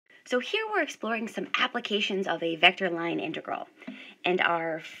So here we're exploring some applications of a vector line integral. And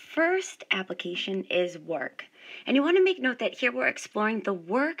our first application is work. And you want to make note that here we're exploring the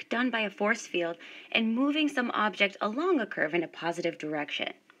work done by a force field and moving some object along a curve in a positive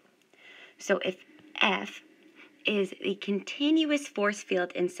direction. So if F is a continuous force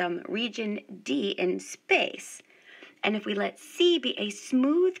field in some region D in space, and if we let C be a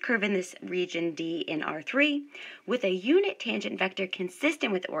smooth curve in this region D in R3 with a unit tangent vector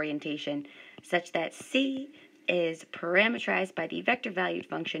consistent with orientation such that C is parameterized by the vector valued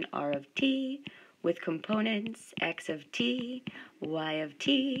function R of t with components x of t, y of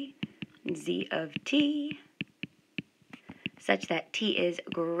t, z of t, such that t is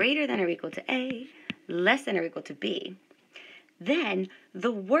greater than or equal to A, less than or equal to B, then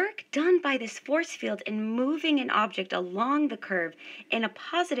the work done by this force field in moving an object along the curve in a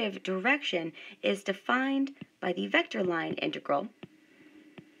positive direction is defined by the vector line integral.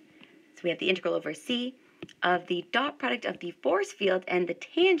 So we have the integral over C of the dot product of the force field and the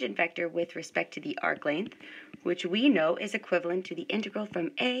tangent vector with respect to the arc length, which we know is equivalent to the integral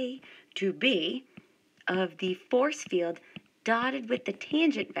from A to B of the force field dotted with the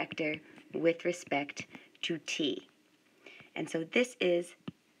tangent vector with respect to t. And so this is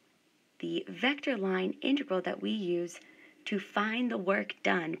the vector line integral that we use to find the work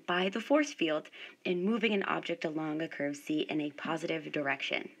done by the force field in moving an object along a curve C in a positive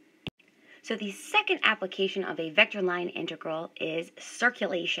direction. So the second application of a vector line integral is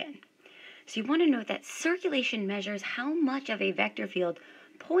circulation. So you want to note that circulation measures how much of a vector field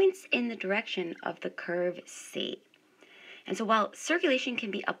points in the direction of the curve C. And so while circulation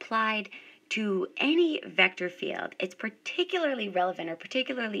can be applied to any vector field, it's particularly relevant or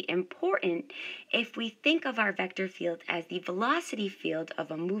particularly important if we think of our vector field as the velocity field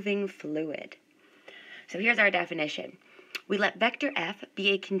of a moving fluid. So here's our definition. We let vector F be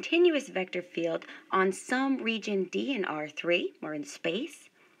a continuous vector field on some region D in R3, or in space.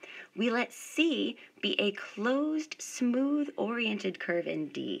 We let C be a closed, smooth-oriented curve in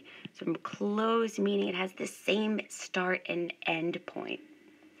D. So closed meaning it has the same start and end point.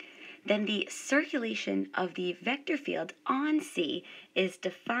 Then the circulation of the vector field on C is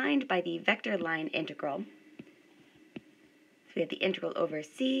defined by the vector line integral. So we have the integral over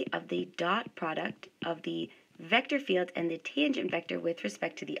C of the dot product of the vector field and the tangent vector with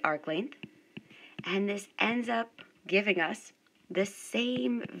respect to the arc length. And this ends up giving us the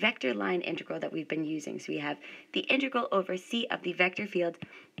same vector line integral that we've been using. So we have the integral over C of the vector field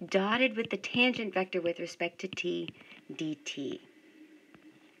dotted with the tangent vector with respect to t dt.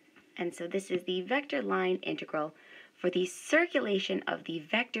 And so this is the vector line integral for the circulation of the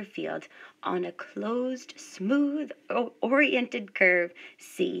vector field on a closed, smooth-oriented curve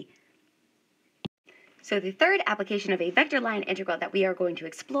C. So the third application of a vector line integral that we are going to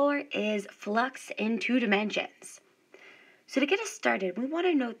explore is flux in 2 dimensions. So to get us started, we want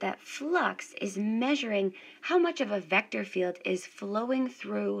to note that flux is measuring how much of a vector field is flowing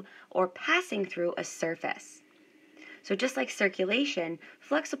through or passing through a surface. So just like circulation,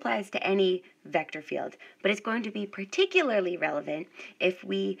 flux applies to any vector field, but it's going to be particularly relevant if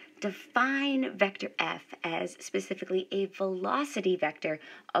we define vector F as specifically a velocity vector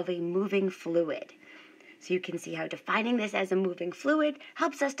of a moving fluid. So you can see how defining this as a moving fluid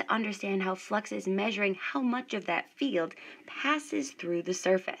helps us to understand how flux is measuring how much of that field passes through the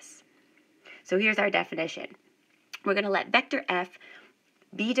surface. So here's our definition. We're going to let vector F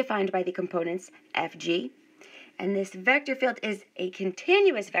be defined by the components Fg, and this vector field is a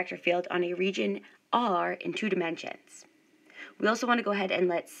continuous vector field on a region R in 2 dimensions. We also want to go ahead and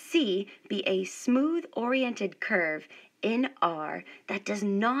let C be a smooth-oriented curve in R that does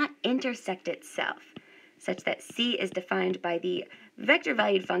not intersect itself, such that C is defined by the vector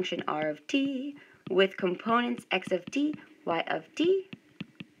valued function R of t with components x of t, y of t,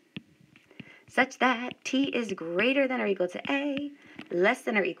 such that t is greater than or equal to A, less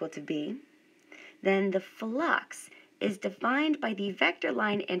than or equal to B. Then the flux is defined by the vector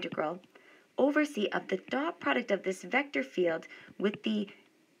line integral over C of the dot product of this vector field with the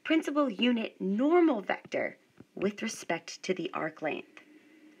principal unit normal vector with respect to the arc length.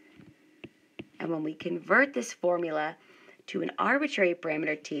 And when we convert this formula to an arbitrary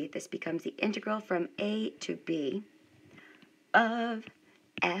parameter t, this becomes the integral from A to B of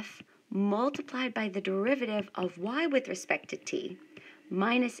F multiplied by the derivative of y with respect to t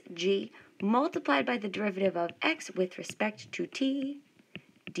minus g multiplied by the derivative of x with respect to t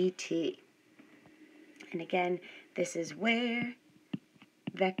dt. And again, this is where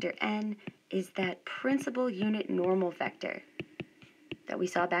vector n is that principal unit normal vector that we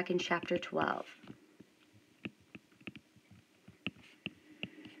saw back in chapter 12.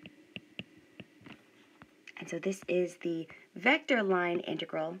 so this is the vector line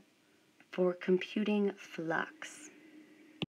integral for computing flux.